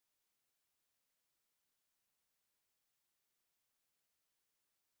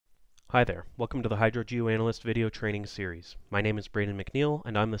Hi there, welcome to the Hydro GeoAnalyst video training series. My name is Braden McNeil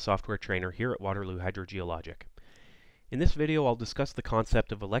and I'm the software trainer here at Waterloo Hydrogeologic. In this video I'll discuss the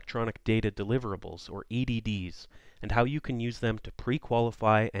concept of Electronic Data Deliverables, or EDDs, and how you can use them to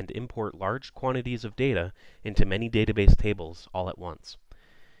pre-qualify and import large quantities of data into many database tables all at once.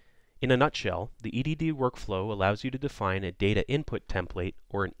 In a nutshell, the EDD workflow allows you to define a data input template,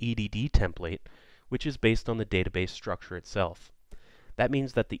 or an EDD template, which is based on the database structure itself. That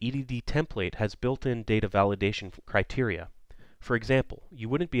means that the EDD template has built-in data validation criteria. For example, you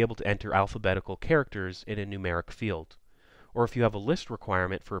wouldn't be able to enter alphabetical characters in a numeric field. Or if you have a list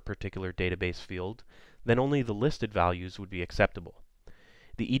requirement for a particular database field, then only the listed values would be acceptable.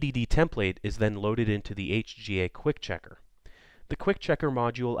 The EDD template is then loaded into the HGA QuickChecker. The QuickChecker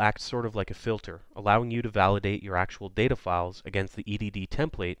module acts sort of like a filter, allowing you to validate your actual data files against the EDD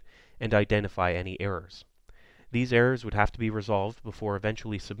template and identify any errors. These errors would have to be resolved before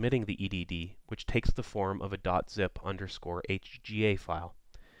eventually submitting the EDD, which takes the form of a .zip_HGA file.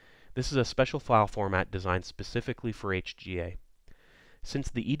 This is a special file format designed specifically for HGA. Since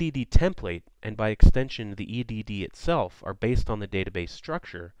the EDD template, and by extension the EDD itself, are based on the database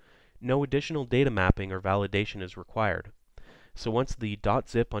structure, no additional data mapping or validation is required. So once the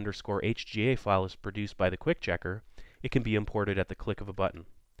 .zip_HGA file is produced by the QuickChecker, it can be imported at the click of a button.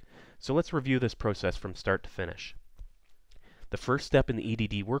 So let's review this process from start to finish. The first step in the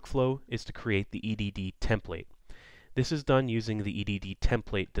EDD workflow is to create the EDD template. This is done using the EDD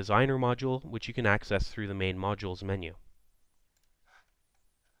Template Designer module, which you can access through the main modules menu.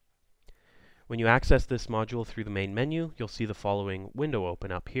 When you access this module through the main menu, you'll see the following window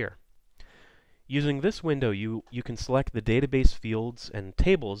open up here. Using this window, you can select the database fields and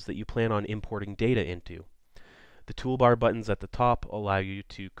tables that you plan on importing data into. The toolbar buttons at the top allow you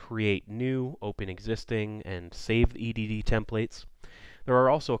to create new, open existing, and save the EDD templates. There are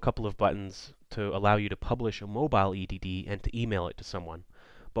also a couple of buttons to allow you to publish a mobile EDD and to email it to someone,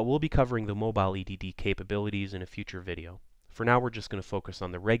 but we'll be covering the mobile EDD capabilities in a future video. For now, we're just going to focus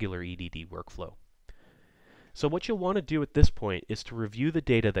on the regular EDD workflow. So what you'll want to do at this point is to review the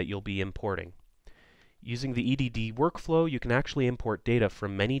data that you'll be importing. Using the EDD workflow, you can actually import data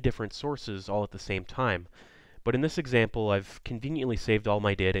from many different sources all at the same time. But in this example, I've conveniently saved all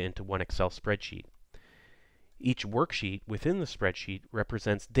my data into one Excel spreadsheet. Each worksheet within the spreadsheet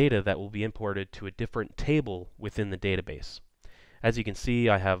represents data that will be imported to a different table within the database. As you can see,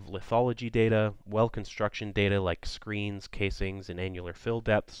 I have lithology data, well construction data like screens, casings, and annular fill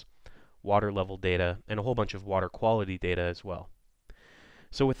depths, water level data, and a whole bunch of water quality data as well.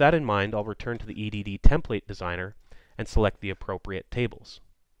 So with that in mind, I'll return to the EDD Template Designer and select the appropriate tables.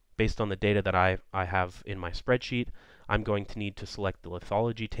 Based on the data that I have in my spreadsheet, I'm going to need to select the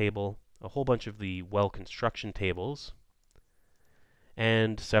lithology table, a whole bunch of the well construction tables,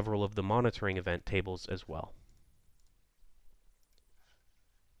 and several of the monitoring event tables as well.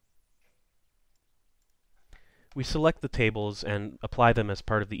 We select the tables and apply them as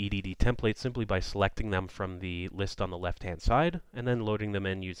part of the EDD template simply by selecting them from the list on the left-hand side and then loading them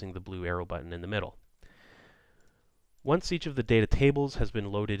in using the blue arrow button in the middle. Once each of the data tables has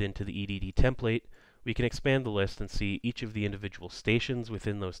been loaded into the EDD template, we can expand the list and see each of the individual stations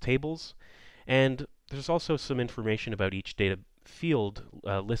within those tables. And there's also some information about each data field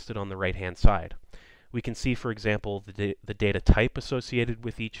listed on the right-hand side. We can see, for example, the data type associated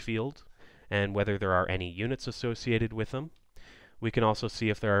with each field and whether there are any units associated with them. We can also see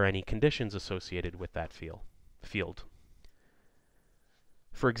if there are any conditions associated with that field.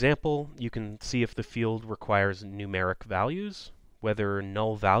 For example, you can see if the field requires numeric values, whether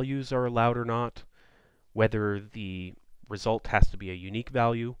null values are allowed or not, whether the result has to be a unique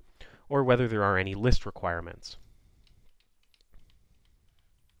value, or whether there are any list requirements.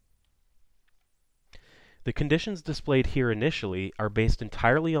 The conditions displayed here initially are based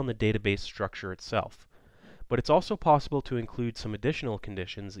entirely on the database structure itself, but it's also possible to include some additional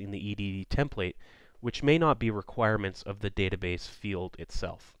conditions in the EDD template which may not be requirements of the database field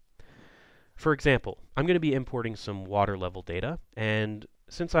itself. For example, I'm going to be importing some water level data, and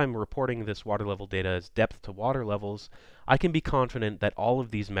since I'm reporting this water level data as depth to water levels, I can be confident that all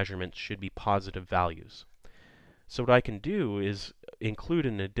of these measurements should be positive values. So what I can do is include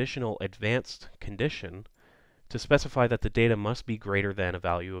an additional advanced condition to specify that the data must be greater than a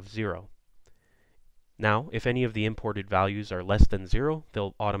value of 0. Now, if any of the imported values are less than 0,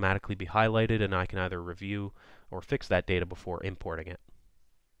 they'll automatically be highlighted and I can either review or fix that data before importing it.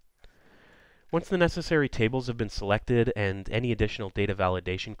 Once the necessary tables have been selected and any additional data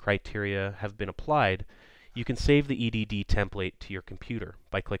validation criteria have been applied, you can save the EDD template to your computer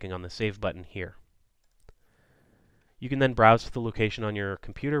by clicking on the Save button here. You can then browse to the location on your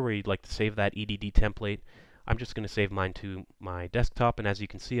computer where you'd like to save that EDD template. I'm just going to save mine to my desktop, and as you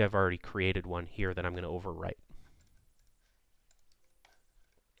can see, I've already created one here that I'm going to overwrite.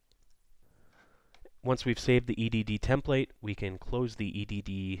 Once we've saved the EDD template, we can close the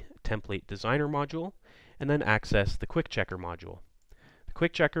EDD Template Designer module and then access the QuickChecker module. The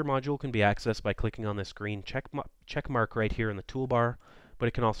QuickChecker module can be accessed by clicking on this green check mark right here in the toolbar, but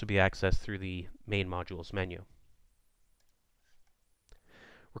it can also be accessed through the main modules menu.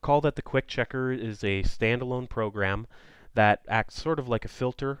 Recall that the QuickChecker is a standalone program that acts sort of like a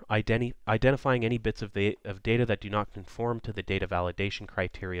filter, identifying any bits of data that do not conform to the data validation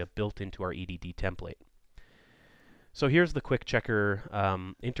criteria built into our EDD template. So here's the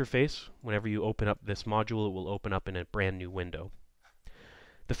QuickChecker interface. Whenever you open up this module, it will open up in a brand new window.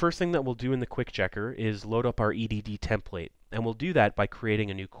 The first thing that we'll do in the QuickChecker is load up our EDD template, and we'll do that by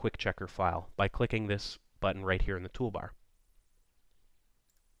creating a new QuickChecker file by clicking this button right here in the toolbar.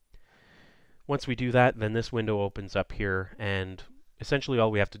 Once we do that, then this window opens up here, and essentially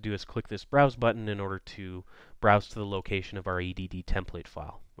all we have to do is click this Browse button in order to browse to the location of our EDD template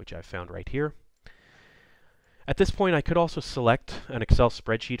file, which I've found right here. At this point, I could also select an Excel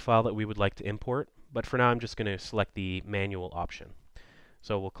spreadsheet file that we would like to import, but for now I'm just going to select the manual option.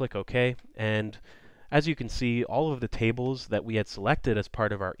 So we'll click OK, and as you can see, all of the tables that we had selected as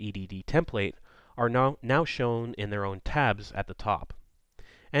part of our EDD template are now shown in their own tabs at the top.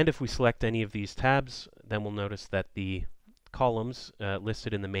 And if we select any of these tabs, then we'll notice that the columns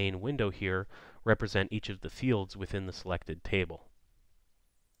listed in the main window here represent each of the fields within the selected table.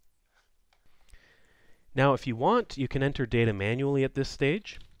 Now, if you want, you can enter data manually at this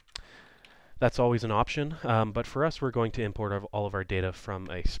stage. That's always an option, but for us, we're going to import all of our data from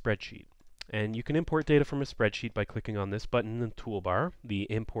a spreadsheet. And you can import data from a spreadsheet by clicking on this button in the toolbar, the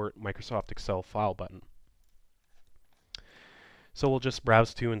Import Microsoft Excel File button. So we'll just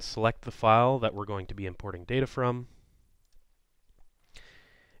browse to and select the file that we're going to be importing data from.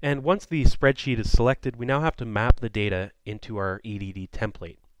 And once the spreadsheet is selected, we now have to map the data into our EDD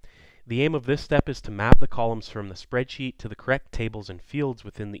template. The aim of this step is to map the columns from the spreadsheet to the correct tables and fields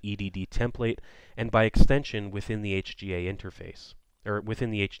within the EDD template, and by extension within the HGA interface, or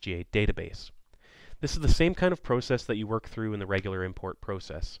within the HGA database. This is the same kind of process that you work through in the regular import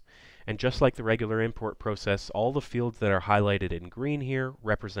process. And just like the regular import process, all the fields that are highlighted in green here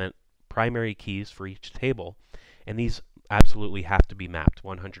represent primary keys for each table, and these absolutely have to be mapped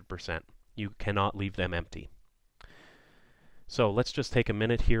 100%. You cannot leave them empty. So let's just take a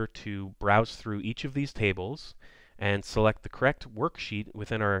minute here to browse through each of these tables and select the correct worksheet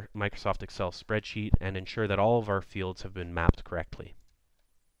within our Microsoft Excel spreadsheet and ensure that all of our fields have been mapped correctly.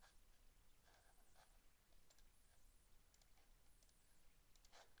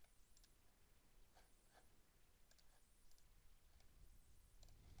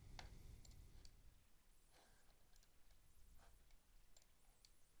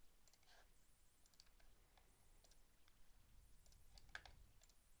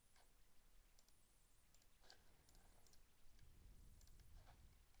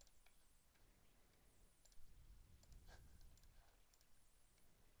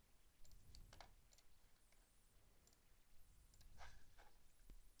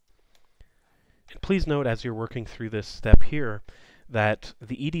 Please note as you're working through this step here that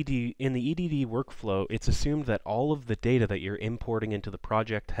in the EDD workflow, it's assumed that all of the data that you're importing into the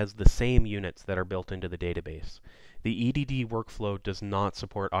project has the same units that are built into the database. The EDD workflow does not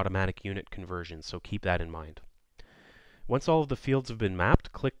support automatic unit conversions, so keep that in mind. Once all of the fields have been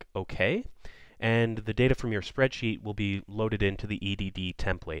mapped, click OK, and the data from your spreadsheet will be loaded into the EDD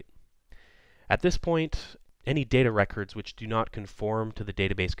template. At this point, any data records which do not conform to the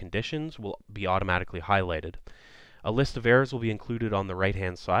database conditions will be automatically highlighted. A list of errors will be included on the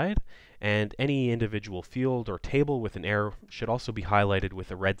right-hand side, and any individual field or table with an error should also be highlighted with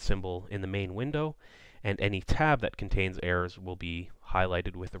a red symbol in the main window, and any tab that contains errors will be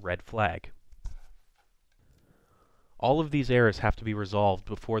highlighted with a red flag. All of these errors have to be resolved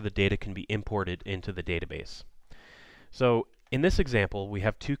before the data can be imported into the database. So in this example, we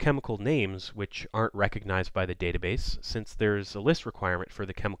have two chemical names which aren't recognized by the database since there's a list requirement for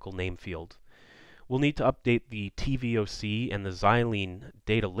the chemical name field. We'll need to update the TVOC and the xylene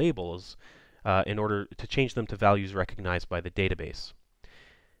data labels in order to change them to values recognized by the database.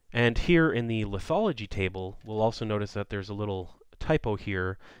 And here in the lithology table, we'll also notice that there's a little typo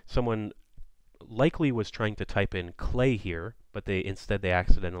here. Someone likely was trying to type in clay here, but instead they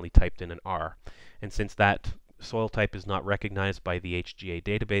accidentally typed in an R. And since that soil type is not recognized by the HGA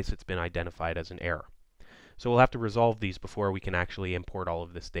database, it's been identified as an error. So we'll have to resolve these before we can actually import all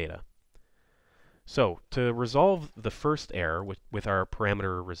of this data. So to resolve the first error with our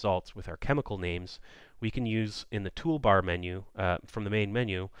parameter results with our chemical names, we can use in the toolbar menu, from the main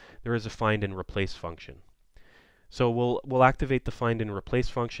menu, there is a find and replace function. So we'll activate the find and replace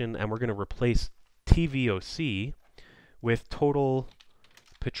function, and we're going to replace TVOC with total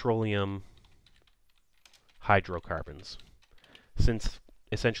petroleum hydrocarbons, since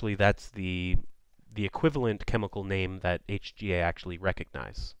essentially that's the equivalent chemical name that HGA actually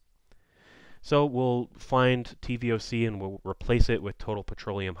recognizes. So we'll find TVOC and we'll replace it with total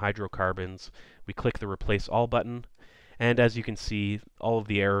petroleum hydrocarbons. We click the replace all button, and as you can see, all of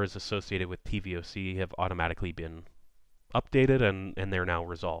the errors associated with TVOC have automatically been updated and they're now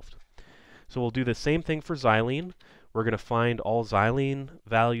resolved. So we'll do the same thing for xylene. We're going to find all xylene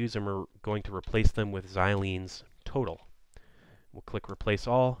values and we're going to replace them with xylene's total. We'll click replace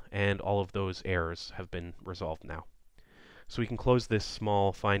all, and all of those errors have been resolved now. So we can close this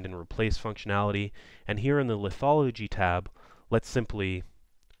small find and replace functionality, and here in the lithology tab, let's simply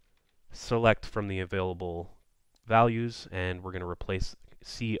select from the available values, and we're going to replace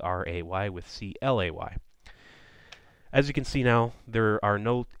CRAY with CLAY. As you can see now, there are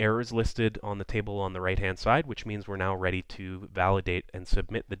no errors listed on the table on the right-hand side, which means we're now ready to validate and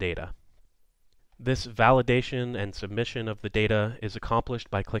submit the data. This validation and submission of the data is accomplished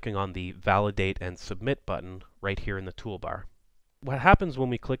by clicking on the Validate and Submit button right here in the toolbar. What happens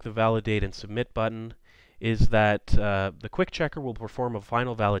when we click the Validate and Submit button is that the QuickChecker will perform a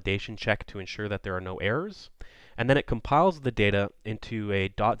final validation check to ensure that there are no errors, and then it compiles the data into a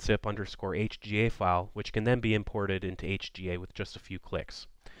 .zip_HGA file, which can then be imported into HGA with just a few clicks.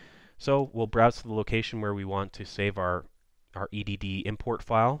 So we'll browse to the location where we want to save our EDD import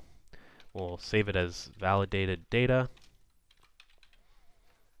file. We'll save it as validated data.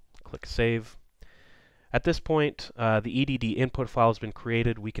 Click Save. At this point, the EDD input file has been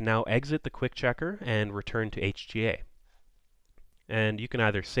created. We can now exit the QuickChecker and return to HGA. And you can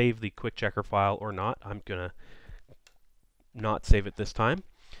either save the QuickChecker file or not. I'm going to not save it this time.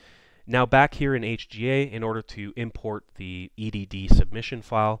 Now back here in HGA, in order to import the EDD submission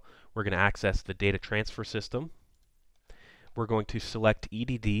file, we're going to access the data transfer system. We're going to select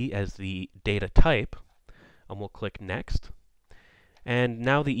EDD as the data type, and we'll click Next. And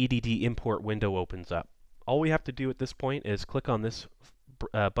now the EDD import window opens up. All we have to do at this point is click on this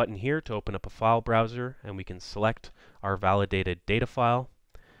button here to open up a file browser, and we can select our validated data file,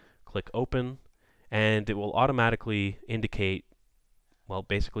 click Open, and it will automatically indicate, well,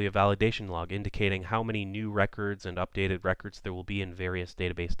 basically a validation log indicating how many new records and updated records there will be in various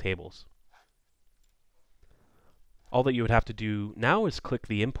database tables. All that you would have to do now is click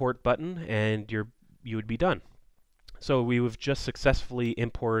the Import button, and you would be done. So we have just successfully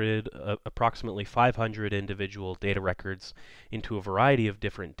imported approximately 500 individual data records into a variety of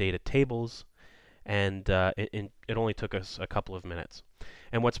different data tables, and it only took us a couple of minutes.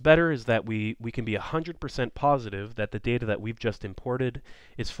 And what's better is that we can be 100% positive that the data that we've just imported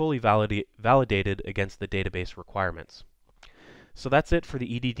is fully validated against the database requirements. So that's it for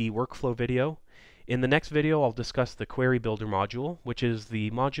the EDD workflow video. In the next video, I'll discuss the Query Builder module, which is the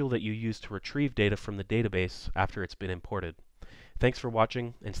module that you use to retrieve data from the database after it's been imported. Thanks for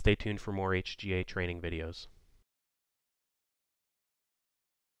watching, and stay tuned for more HGA training videos.